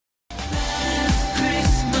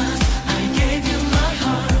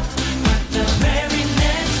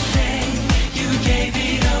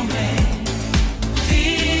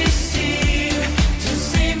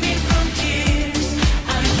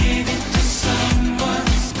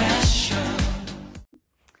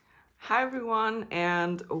Hi everyone,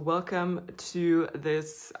 and welcome to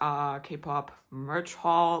this K-pop merch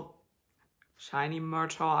haul, shiny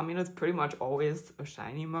merch haul. I mean, it's pretty much always a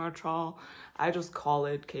shiny merch haul. I just call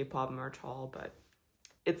it K-pop merch haul, but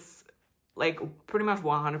it's like pretty much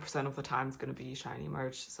 100% of the time it's gonna be shiny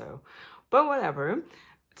merch, so, but whatever.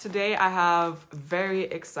 Today I have very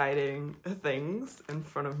exciting things in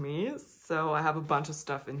front of me. So I have a bunch of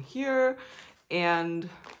stuff in here, and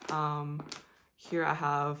here I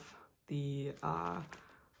have the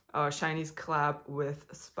Shinee's collab with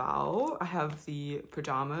Spao. I have the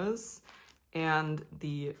pajamas and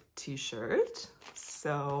the t-shirt.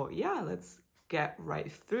 So yeah, let's get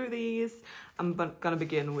right through these. I'm gonna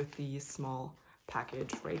begin with the small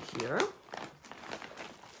package right here.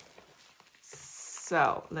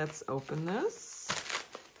 So let's open this.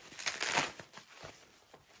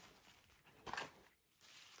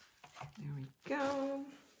 There we go.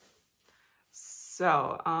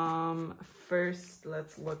 So first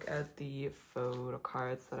let's look at the photo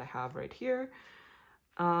cards that I have right here.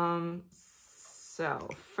 So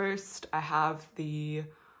first I have the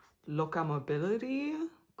Loca Mobility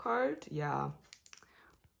card. Yeah.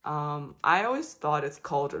 I always thought it's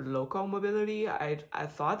called Loco Mobility. I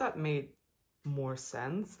thought that made more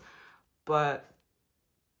sense, but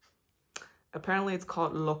apparently it's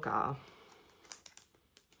called Loca,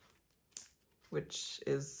 which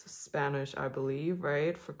is Spanish, I believe,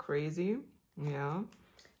 right? For crazy. Yeah,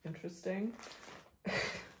 interesting.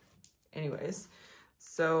 Anyways,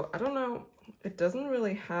 so I don't know, it doesn't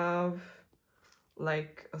really have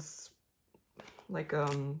like a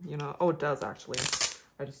you know, oh, it does actually.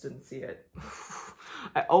 I just didn't see it.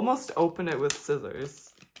 I almost opened it with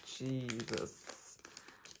scissors. Jesus.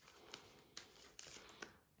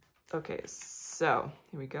 Okay, so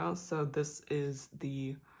here we go. So this is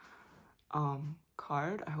the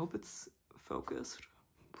card. I hope it's focused.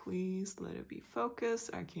 Please let it be focused.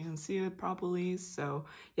 I can't see it properly. So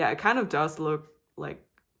yeah, it kind of does look like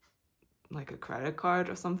a credit card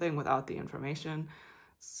or something without the information.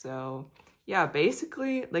 So yeah,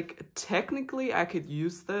 basically, like, technically I could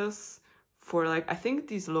use this for, like, I think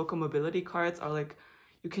these local mobility cards are like,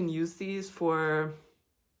 you can use these for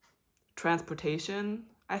transportation,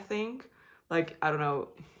 I think. Like, I don't know,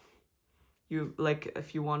 you, like,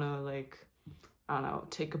 if you want to, like, I don't know,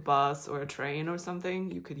 take a bus or a train or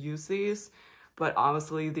something, you could use these. But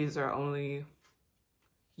honestly, these are only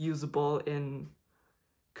usable in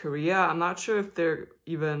Korea. I'm not sure if they're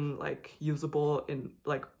even, like, usable in,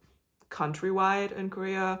 like, countrywide in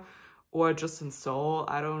Korea or just in Seoul.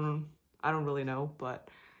 I don't really know, but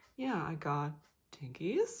yeah, I got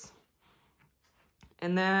Tinkies.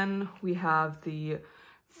 And then we have the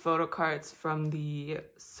photo cards from the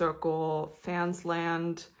Circle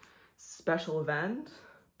Fansland special event,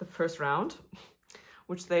 the first round,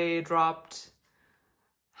 which they dropped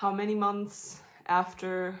how many months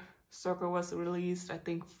after Circle was released? I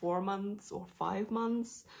think 4 months or 5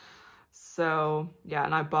 months. So yeah,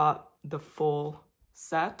 and I bought the full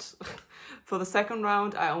set. For the second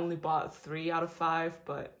round, I only bought 3 out of 5,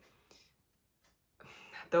 but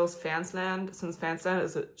those Fansland, since Fansland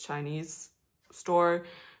is a Chinese store,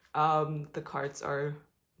 the cards are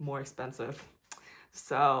more expensive.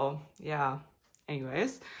 So yeah,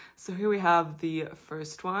 anyways, so here we have the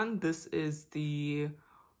first one. This is the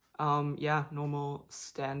yeah, normal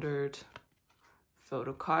standard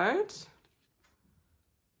photo card,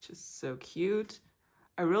 which is so cute.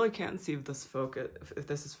 I really can't see if this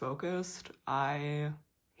is focused. I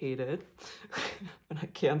hate it. And I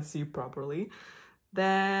can't see properly.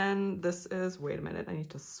 Then this is, wait a minute, I need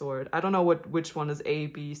to sort. I don't know which one is A,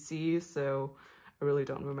 B, C, so I really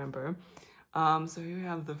don't remember. So here we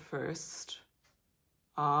have the first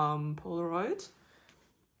Polaroid,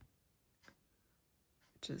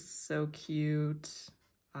 which is so cute.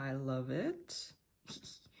 I love it.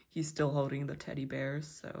 He's still holding the teddy bears,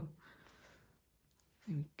 so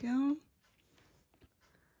there we go.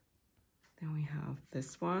 Then we have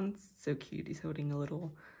this one, so cute. He's holding a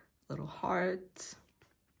little heart.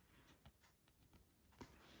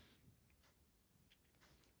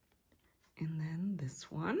 And then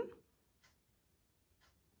this one.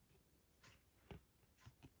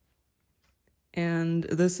 And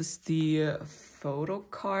this is the photo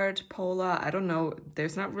card Pola. I don't know,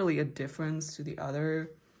 there's not really a difference to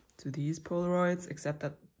these Polaroids, except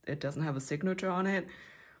that it doesn't have a signature on it.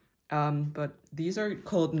 But these are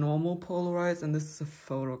called normal Polaroids, and this is a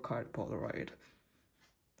photo card Polaroid.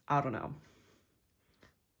 I don't know.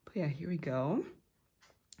 But yeah, here we go.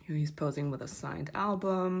 Here he's posing with a signed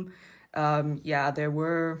album. Yeah, there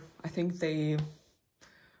were, I think they,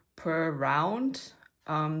 per round,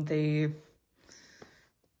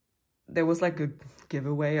 there was like a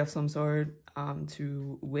giveaway of some sort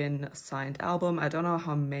to win a signed album. I don't know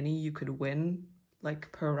how many you could win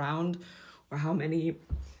like per round, or how many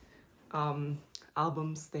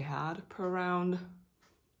albums they had per round.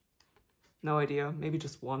 No idea, maybe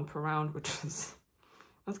just one per round, which is,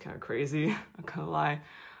 that's kind of crazy, I'm gonna lie.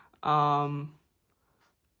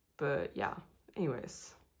 But yeah,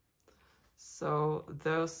 anyways. So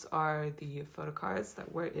those are the photo cards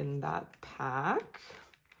that were in that pack.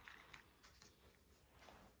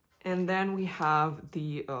 And then we have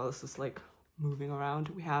the, oh, this is like moving around.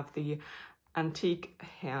 We have the antique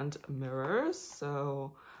hand mirrors.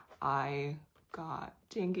 So I got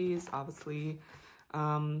Jingies, obviously.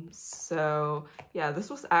 So yeah,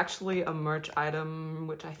 this was actually a merch item,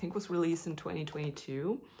 which I think was released in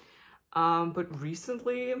 2022. But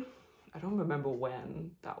recently, I don't remember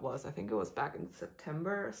when that was. I think it was back in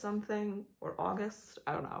September or something, or August.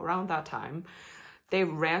 I don't know, around that time. They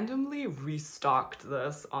randomly restocked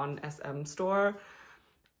this on SM Store.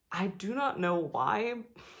 I do not know why.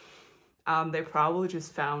 They probably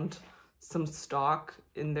just found some stock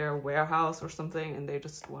in their warehouse or something and they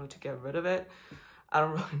just wanted to get rid of it. I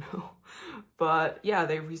don't really know. But yeah,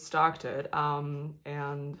 they restocked it.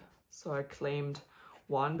 And so I claimed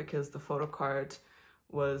one because the photo card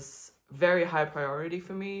was very high priority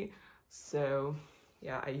for me. So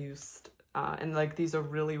yeah, I used and like these are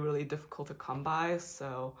really, really difficult to come by.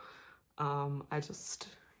 So I just,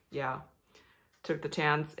 yeah, took the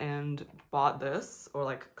chance and bought this, or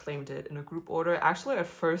like claimed it in a group order. Actually, at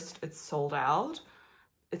first it sold out.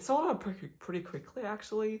 It sold out pretty quickly,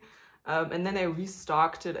 actually. And then they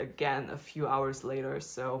restocked it again a few hours later.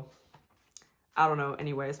 So I don't know,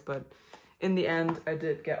 anyways, but in the end, I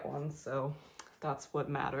did get one. So that's what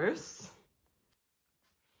matters.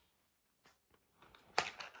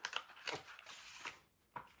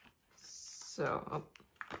 So,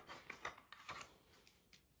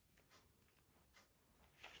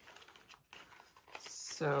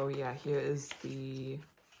 so yeah, here is the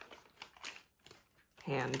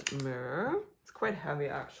hand mirror. It's quite heavy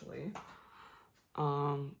actually.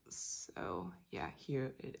 So yeah,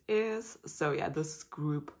 here it is. So yeah, this is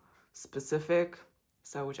group specific.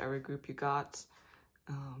 So whichever group you got.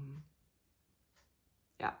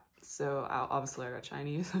 Yeah, so obviously I got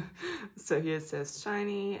Chinese. So here it says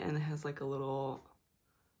Shinee and it has like a little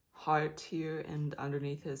heart here, and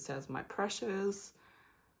underneath it says my precious.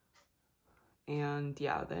 And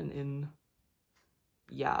yeah, then in,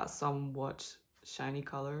 yeah, somewhat shiny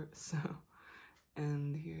color. So,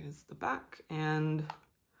 and here's the back, and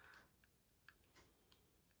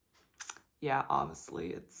yeah,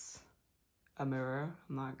 obviously it's a mirror.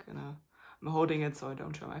 I'm holding it so I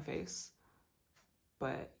don't show my face.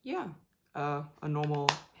 But yeah, a normal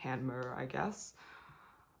hand mirror, I guess.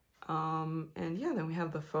 And yeah, then we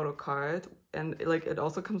have the photo card, and like it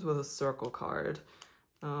also comes with a circle card.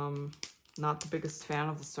 Not the biggest fan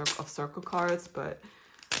of the circle cards, but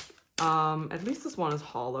at least this one is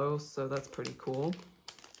hollow, so that's pretty cool.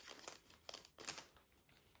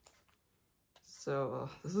 So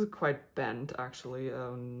this is quite bent actually.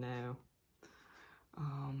 Oh no.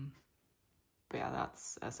 But yeah,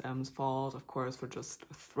 that's SM's fault, of course, for just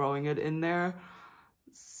throwing it in there.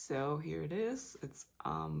 So here it is. It's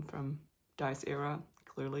from Dice era,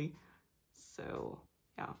 clearly. So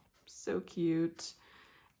yeah, so cute.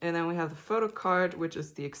 And then we have the photo card, which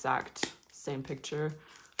is the exact same picture,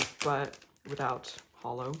 but without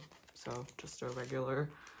hollow. So just a regular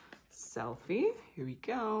selfie. Here we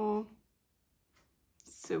go.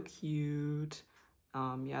 So cute.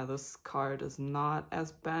 Yeah, this card is not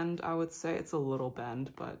as bent, I would say. It's a little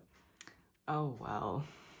bent, but oh well.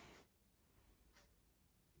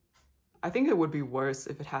 I think it would be worse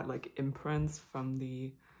if it had like imprints from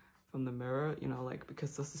the mirror, you know, like,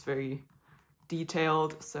 because this is very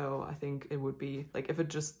detailed. So I think it would be like, if it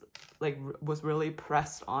just like was really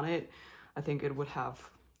pressed on it, I think it would have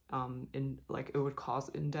it would cause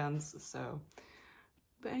indents. So,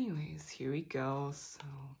 but anyways, here we go. So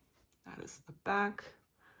that is the back.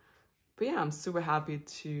 But yeah, I'm super happy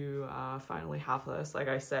to finally have this. Like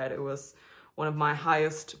I said, it was one of my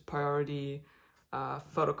highest priority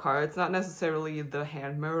photo cards. Not necessarily the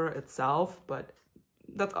hand mirror itself, but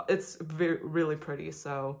it's really pretty.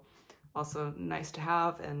 So also nice to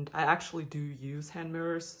have. And I actually do use hand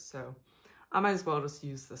mirrors, so I might as well just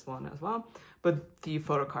use this one as well. But the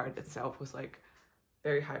photo card itself was like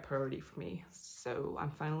very high priority for me. So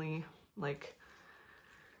I'm finally like,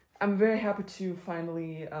 I'm very happy to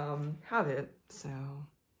finally have it. So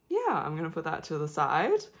yeah, I'm gonna put that to the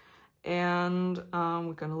side. And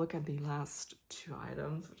we're gonna look at the last two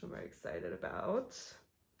items, which I'm very excited about.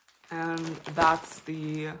 And that's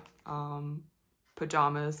the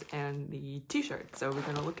pajamas and the t-shirt. So we're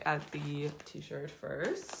gonna look at the t-shirt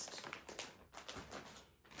first.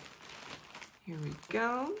 Here we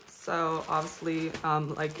go. So obviously,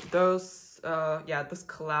 like those, yeah, this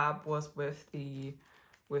collab was with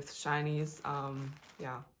Shinee's,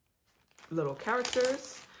 yeah, little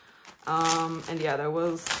characters. And yeah, there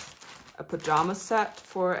was a pajama set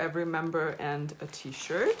for every member and a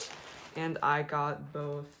t-shirt. And I got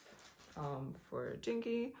both for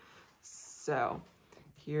Jinky. So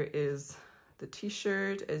here is the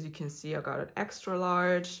t-shirt. As you can see, I got an extra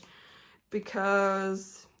large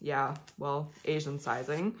because, yeah, well, Asian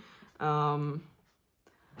sizing.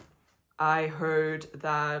 I heard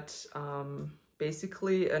that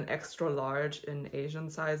basically an extra large in Asian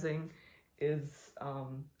sizing is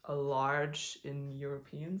a large in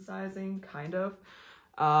European sizing, kind of.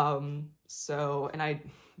 So, and I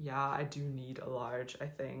do need a large, I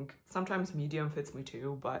think. Sometimes medium fits me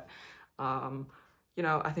too, but you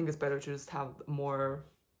know, I think it's better to just have more,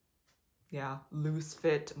 yeah, loose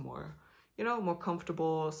fit, more, you know, more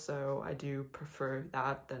comfortable. So I do prefer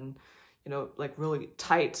that than, you know, like really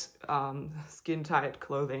tight, skin tight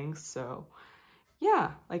clothing. So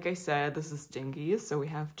yeah, like I said, this is Jinky. So we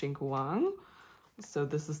have Jinku Wang. So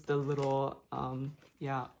this is the little,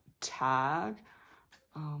 yeah, tag,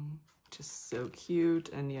 which is so cute.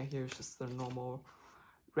 And yeah, here's just the normal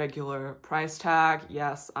regular price tag.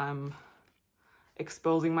 Yes, I'm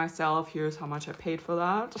exposing myself. Here's how much I paid for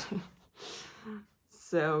that.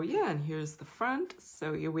 So yeah, and here's the front.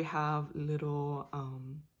 So here we have little,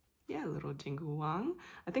 yeah, little Jinku Wang.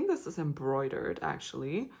 I think this is embroidered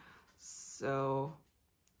actually. So,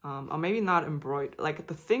 or maybe not embroidered, like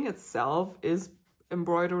the thing itself is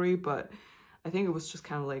embroidery, but I think it was just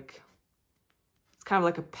kind of like, it's kind of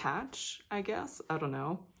like a patch, I guess. I don't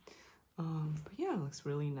know. But yeah, it looks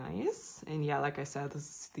really nice. And yeah, like I said, this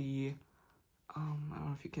is the, I don't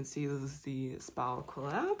know if you can see, this is the spao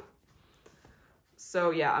collab.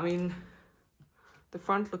 So yeah, I mean, the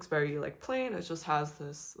front looks very like plain. It just has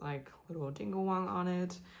this like little Jinku Wang on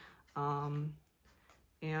it.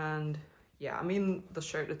 And yeah, I mean, the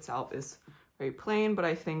shirt itself is very plain, but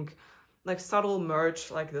I think like subtle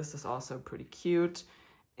merch like this is also pretty cute.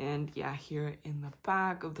 And yeah, here in the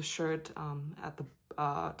back of the shirt, at the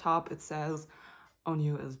top, it says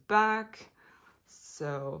onho is back.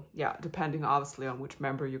 So yeah, depending obviously on which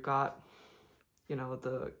member you got, you know,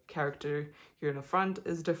 the character here in the front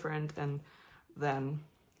is different. And then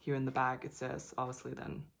here in the back, it says obviously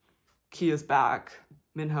then Ki is back,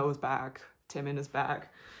 Minho is back, Taemin is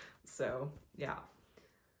back. So yeah,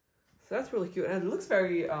 so that's really cute. And it looks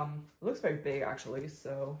very big actually.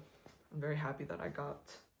 So I'm very happy that I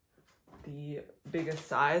got the biggest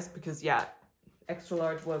size because yeah, extra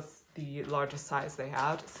large was the largest size they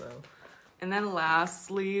had. So, and then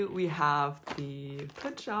lastly we have the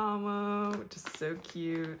pajama, which is so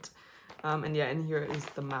cute. And yeah, and here is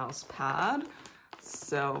the mouse pad.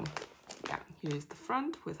 So yeah, here's the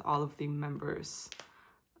front with all of the members,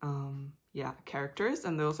 yeah, characters,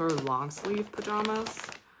 and those are long sleeve pajamas.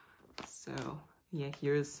 So yeah,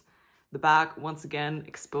 here's the back, once again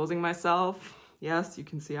exposing myself. Yes, you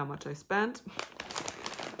can see how much I spent.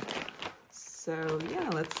 So yeah,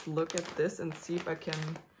 let's look at this and see if I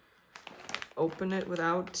can open it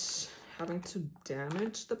without having to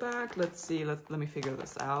damage the back. Let's see, let me figure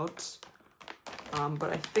this out.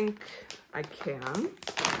 But I think I can.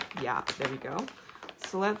 Yeah, there we go.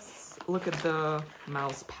 So let's look at the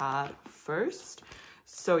mouse pad first.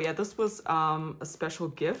 So yeah, this was a special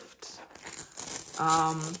gift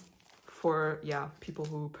for, yeah, people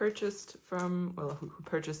who purchased from, well, who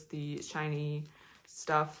purchased the shiny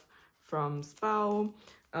stuff from Spao.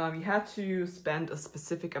 You had to spend a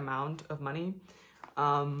specific amount of money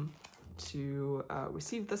to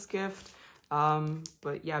receive this gift.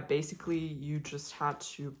 But yeah, basically you just had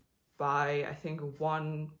to buy, I think,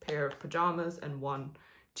 one pair of pajamas and one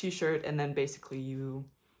t-shirt, and then basically you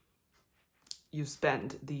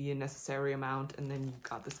spend the necessary amount and then you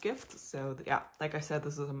got this gift. So yeah, like I said,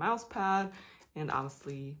 this is a mouse pad, and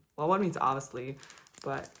obviously, well, what means obviously,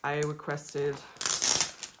 but I requested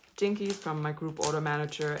Jinky from my group order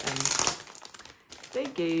manager and they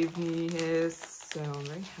gave me his, so I'm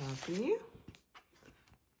very happy.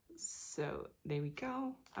 So there we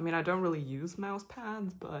go. I mean, I don't really use mouse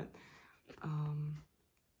pads, but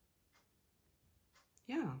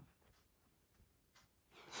yeah.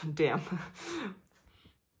 Damn.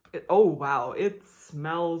 Oh wow, it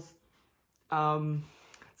smells like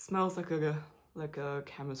a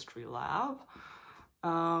chemistry lab.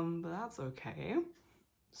 But that's okay.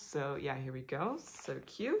 So yeah, here we go. So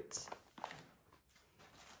cute.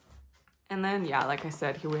 And then, yeah, like I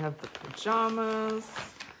said, here we have the pajamas.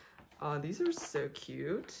 These are so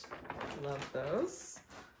cute. Love those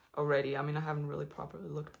already. I mean, I haven't really properly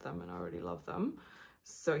looked at them and I already love them.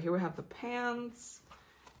 So here we have the pants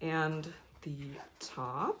and the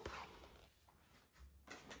top.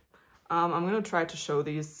 I'm gonna try to show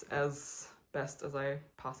these as best as I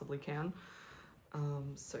possibly can.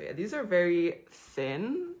 So yeah, these are very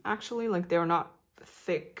thin, actually. Like, they're not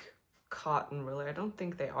thick cotton, really. I don't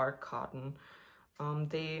think they are cotton. I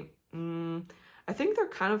think they're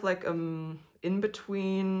kind of like in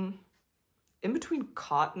between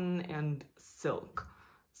cotton and silk,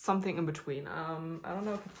 something in between. I don't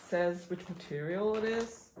know if it says which material it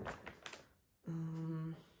is. It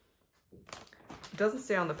doesn't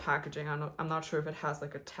say on the packaging. I'm not sure if it has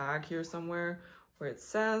like a tag here somewhere where it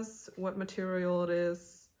says what material it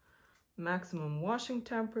is. Maximum washing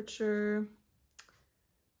temperature.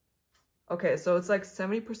 Okay, so it's like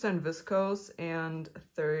 70% viscose and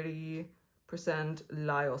 30%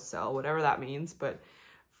 lyocell, whatever that means. But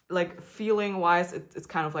like feeling wise, it's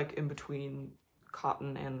kind of like in between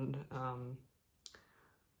cotton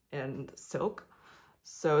and silk.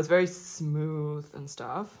 So it's very smooth and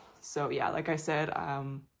stuff. So yeah, like I said, I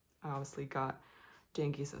obviously got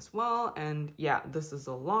jankies as well. And yeah, this is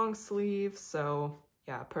a long sleeve. So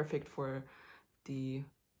yeah, perfect for the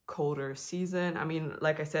colder season. I mean,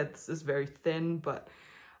 like I said, this is very thin, but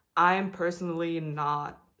I am personally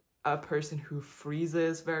not a person who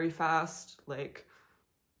freezes very fast. Like,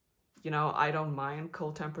 you know, I don't mind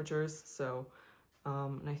cold temperatures. So,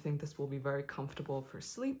 and I think this will be very comfortable for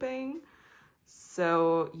sleeping.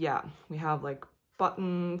 So yeah, we have like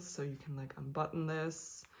buttons, so you can like unbutton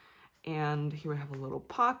this. And here we have a little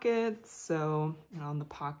pocket. So, you know, on the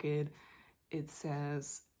pocket, it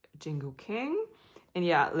says Jingle King. And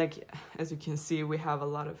yeah, like, as you can see, we have a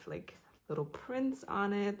lot of like little prints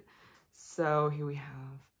on it. So here we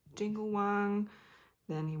have Jingle Wang.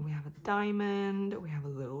 Then here we have a diamond. We have a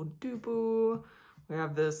little dubu. We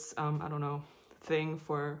have this, I don't know, thing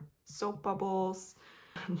for soap bubbles.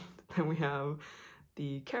 Then we have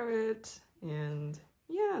the carrot. And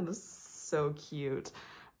yeah, this is so cute.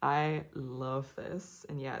 I love this.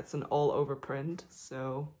 And yeah, it's an all over print.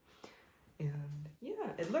 So, and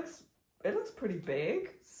yeah, it looks pretty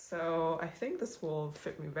big. So I think this will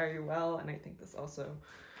fit me very well. And I think this also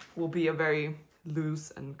will be a very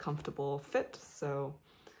loose and comfortable fit. So,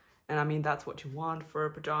 and I mean, that's what you want for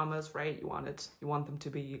pajamas, right? You want them to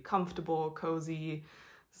be comfortable, cozy.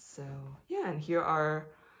 So yeah, and here are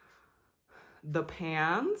the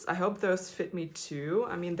pants. I hope those fit me too.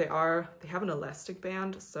 I mean, they have an elastic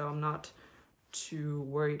band, so I'm not too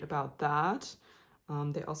worried about that.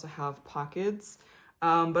 They also have pockets,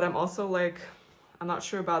 but I'm also like, I'm not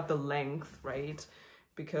sure about the length, right?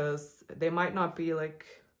 Because they might not be like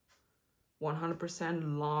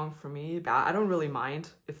 100% long for me. I don't really mind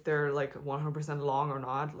if they're like 100% long or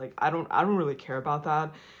not. Like, I don't really care about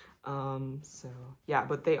that. So yeah,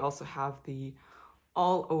 but they also have the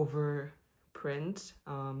all over print.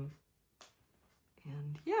 And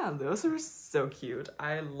yeah, those are so cute.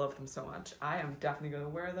 I love them so much. I am definitely gonna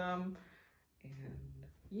wear them. And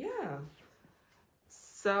yeah,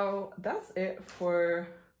 so that's it for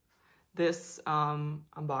this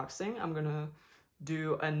unboxing. I'm gonna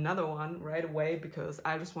do another one right away because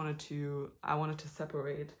I wanted to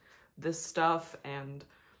separate this stuff and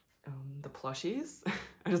the plushies.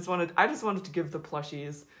 I just wanted to give the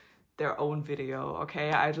plushies their own video,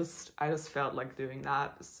 okay? I just felt like doing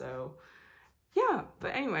that. So yeah,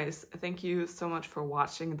 but anyways, thank you so much for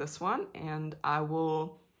watching this one, and I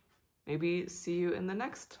will maybe see you in the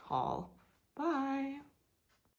next haul. Bye.